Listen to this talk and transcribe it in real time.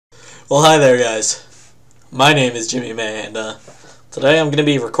Well, hi there, guys. My name is Jimmy May, and today I'm going to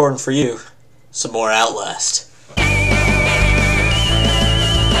be recording for you some more Outlast.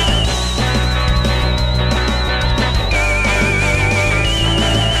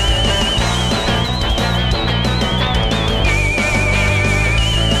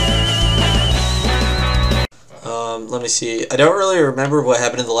 Let me see. I don't really remember what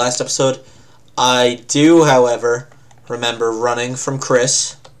happened in the last episode. I do, however, remember running from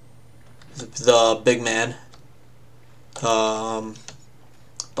Chris, the big man.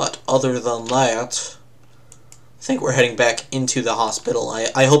 But other than that, I think we're heading back into the hospital.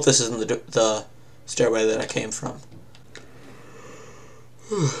 I hope this isn't the stairway that I came from.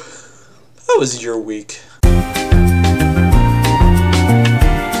 How was your week?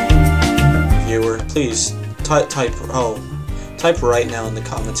 Viewer, please type right now in the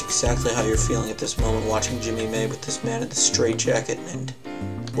comments exactly how you're feeling at this moment watching Jimmy May with this man in the straitjacket and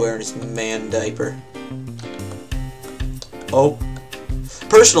wearing his man diaper. Oh,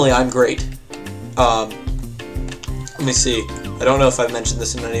 personally, I'm great. Let me see. I don't know if I've mentioned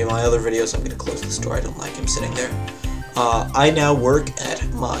this in any of my other videos. I'm gonna close this door. I don't like him sitting there. I now work at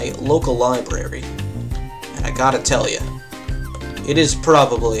my local library, and I gotta tell you, it is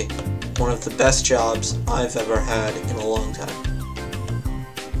probably one of the best jobs I've ever had in a long time.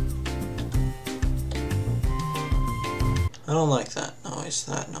 I don't like that noise.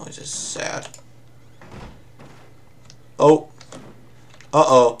 That noise is sad. Oh.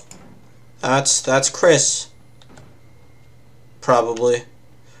 Uh-oh. That's Chris. Probably.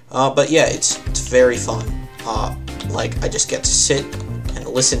 But yeah, it's very fun. Like, I just get to sit and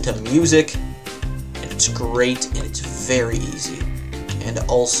listen to music, and it's great, and it's very easy. And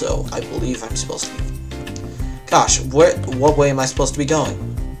also, I believe I'm supposed to be... Gosh, what way am I supposed to be going?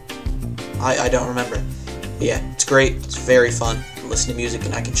 I don't remember. But yeah, it's great. It's very fun. I listen to music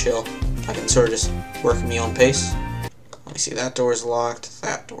and I can chill. I can sort of just work at my own pace. Let me see, that door's locked.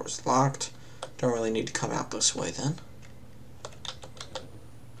 That door's locked. Don't really need to come out this way then.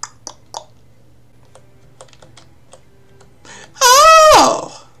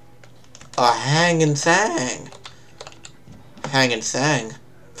 Oh! A hanging thing. Hanging thing.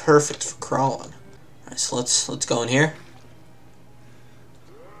 Perfect for crawling. Alright, so let's go in here.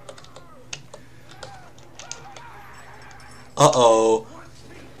 Uh-oh.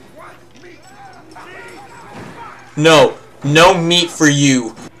 No. No meat for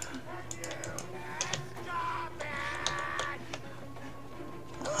you.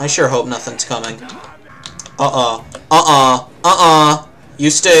 I sure hope nothing's coming. You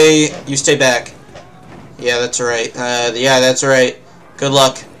stay back. Yeah, that's right. Yeah, that's right. Good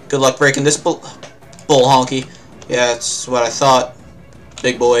luck. Good luck breaking this bull honky. Yeah, that's what I thought.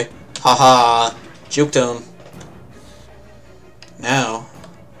 Big boy. Haha. Juked him. Now,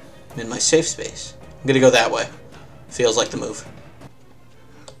 I'm in my safe space. I'm gonna go that way. Feels like the move.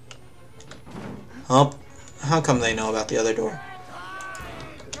 Oh, how come they know about the other door?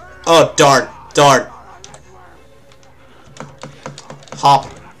 Oh, darn. Darn. Hop.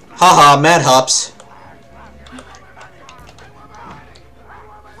 Haha, mad hops.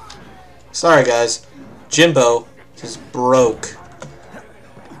 Sorry, guys. Jimbo is broke.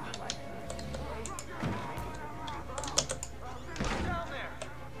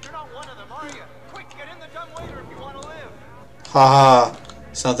 Haha.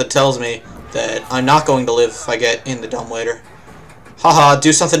 Something tells me that I'm not going to live if I get in the dumbwaiter. Haha,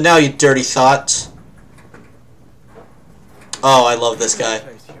 do something now, you dirty thoughts. Oh, I love this guy.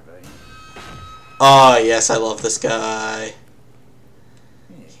 Oh, yes, I love this guy.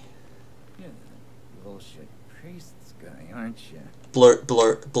 Bullshit priest's guy, aren't you?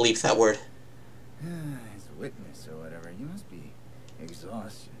 Bleep that word. As a witness or whatever, you must be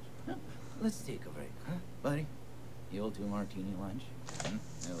exhausted. Let's take a break, huh, buddy? The old 2-martini lunch? Have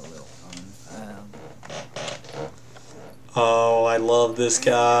a little fun. Oh, I love this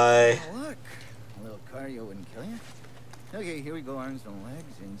guy. Oh, look, a little cardio wouldn't kill you. Okay, here we go, arms and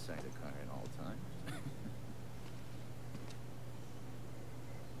legs inside the car at all times.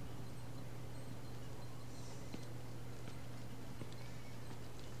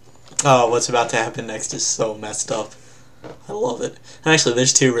 Oh, what's about to happen next is so messed up. I love it. And actually,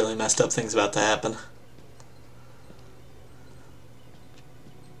 there's two really messed up things about to happen.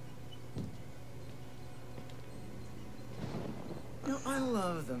 You know, I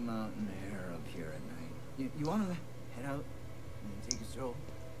love the mountain air up here at night. You want to head out and take a stroll?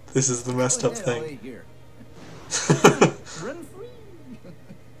 This is the messed up thing. I'll wait here. Run free.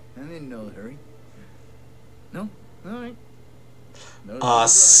 I'm in no hurry. No? Alright.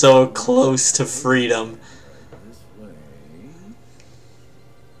 So close to freedom.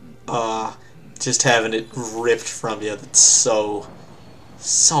 Just having it ripped from you. That's so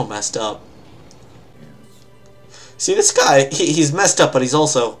messed up. See, this guy, he's messed up, but he's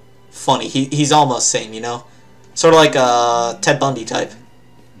also funny. He's almost sane, you know? Sort of like a Ted Bundy type.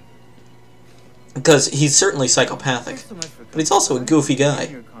 Because he's certainly psychopathic, but he's also a goofy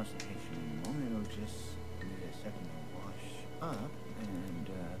guy.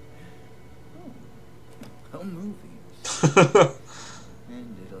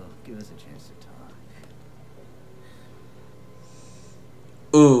 And it'll give us a chance to talk.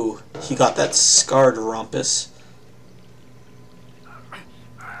 Ooh, he got that scarred rumpus.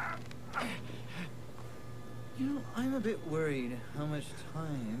 You know, I'm a bit worried how much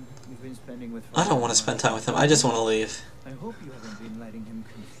time you've been spending with... I don't want to spend time with him. I just want to leave. I hope you haven't been letting him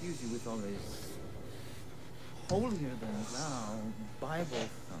confuse you with all this holier-than-thou Bible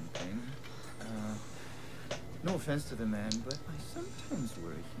thumping. No offense to the man, but I sometimes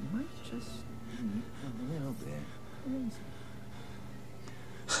worry he might just be a little bit crazy.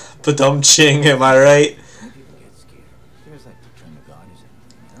 Ba-dum-ching, am I right? When people get scared, there's like the term of God is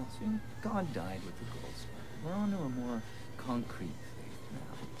anything else. You know, God died with the gold spot. We're on to a more concrete faith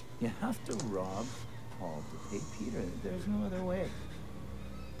now. You have to rob Paul to pay Peter. There's no other way.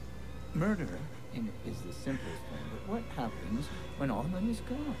 Murder is the simplest thing, but what happens when all the money's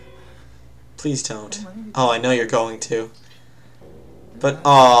gone? Please don't. Oh, I know you're going to. But,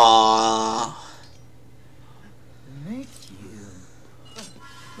 aww. Make you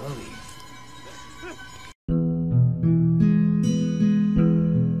believe.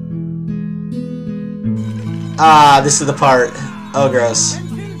 Ah, this is the part. Oh, gross.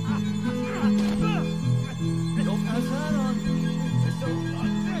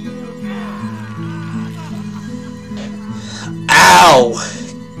 Ow!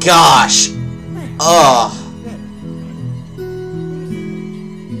 Gosh! Ugh.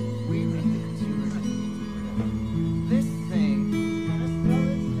 This thing.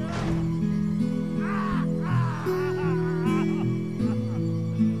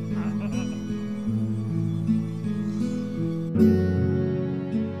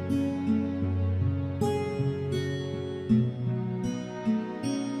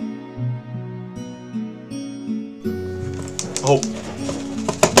 Oh.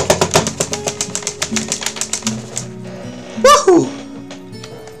 Woohoo!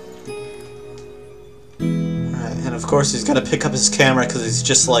 Alright, and of course he's gotta pick up his camera because he's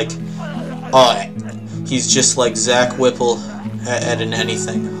just like... he's just like Zach Whipple at an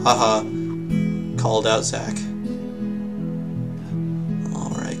anything. Haha. Called out Zach.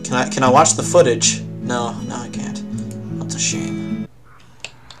 Alright, can I watch the footage? No, I can't. That's a shame.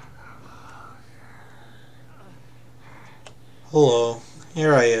 Hello.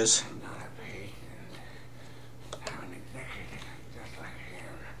 Here I is.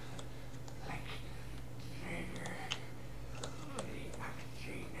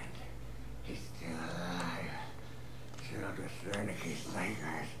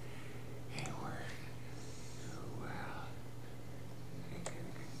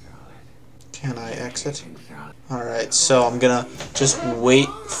 Can I exit? Alright, so I'm gonna just wait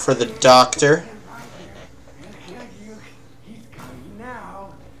for the doctor.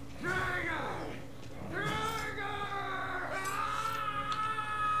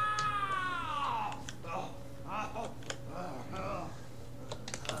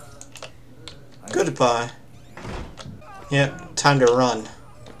 Goodbye. Yep, time to run.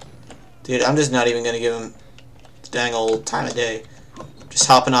 Dude, I'm just not even gonna give him the dang old time of day. Just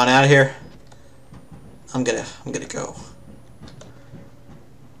hopping on out of here. I'm gonna go.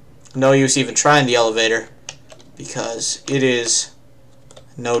 No use even trying the elevator because it is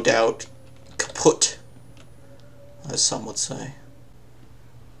no doubt kaput, as some would say.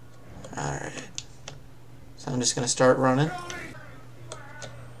 Alright. So I'm just gonna start running.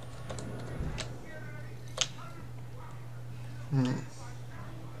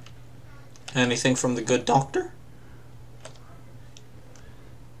 Anything from the good doctor?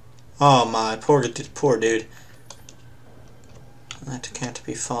 Oh my, poor dude. That can't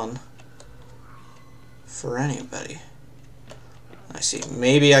be fun for anybody. I see.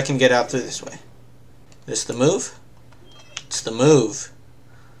 Maybe I can get out through this way. This the move? It's the move.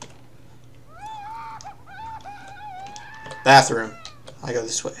 Bathroom. I go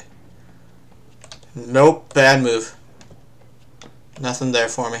this way. Nope, bad move. Nothing there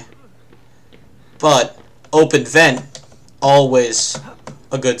for me. But open vent, always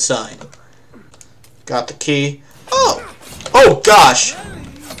a good sign. Got the key. Oh! Oh gosh!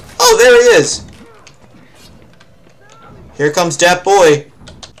 Oh, there he is! Here comes that boy.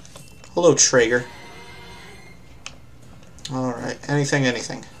 Hello, Traeger. Alright,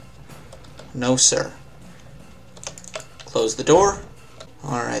 anything. No, sir. Close the door.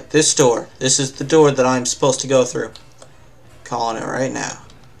 Alright, this door. This is the door that I'm supposed to go through. Calling it right now.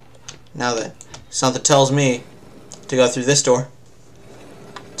 Now then, something tells me to go through this door.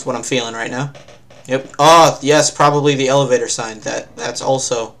 That's what I'm feeling right now. Yep. Oh, yes, probably the elevator sign. That's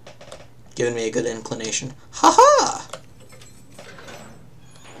also giving me a good inclination. Ha-ha!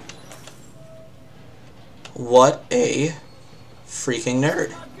 What a freaking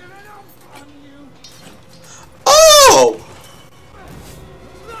nerd. Oh!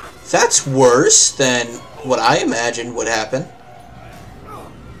 That's worse than what I imagined would happen.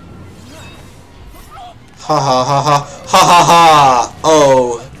 Ha ha ha ha ha ha ha!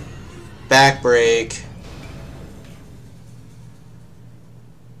 Oh, back break.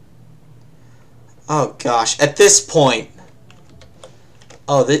 Oh gosh! At this point,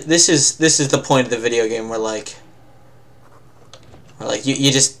 oh, this is the point of the video game where like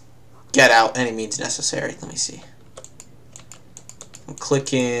you just get out any means necessary. Let me see. I'm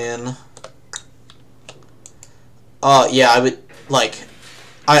clicking. Oh yeah, I would like.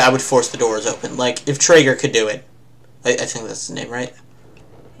 I would force the doors open. Like, if Traeger could do it. I think that's his name, right?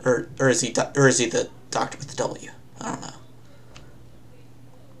 Or is he the doctor with the W? I don't know.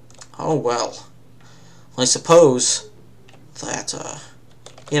 Oh, well. I suppose that,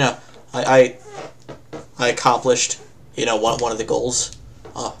 you know, I accomplished, you know, one of the goals.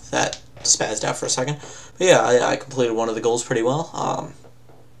 Oh, that spazzed out for a second. But yeah, I completed one of the goals pretty well.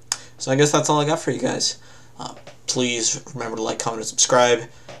 So I guess that's all I got for you guys. Please remember to like, comment, and subscribe.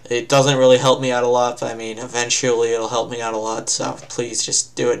 It doesn't really help me out a lot, but I mean, eventually it'll help me out a lot, so please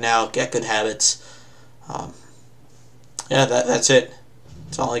just do it now. Get good habits. Yeah, that's it.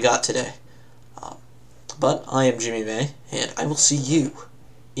 That's all I got today. But I am Jimmy May, and I will see you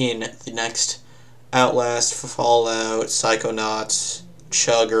in the next Outlast, Fallout, Psychonauts,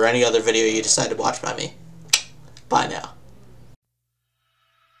 Chug, or any other video you decide to watch by me. Bye now.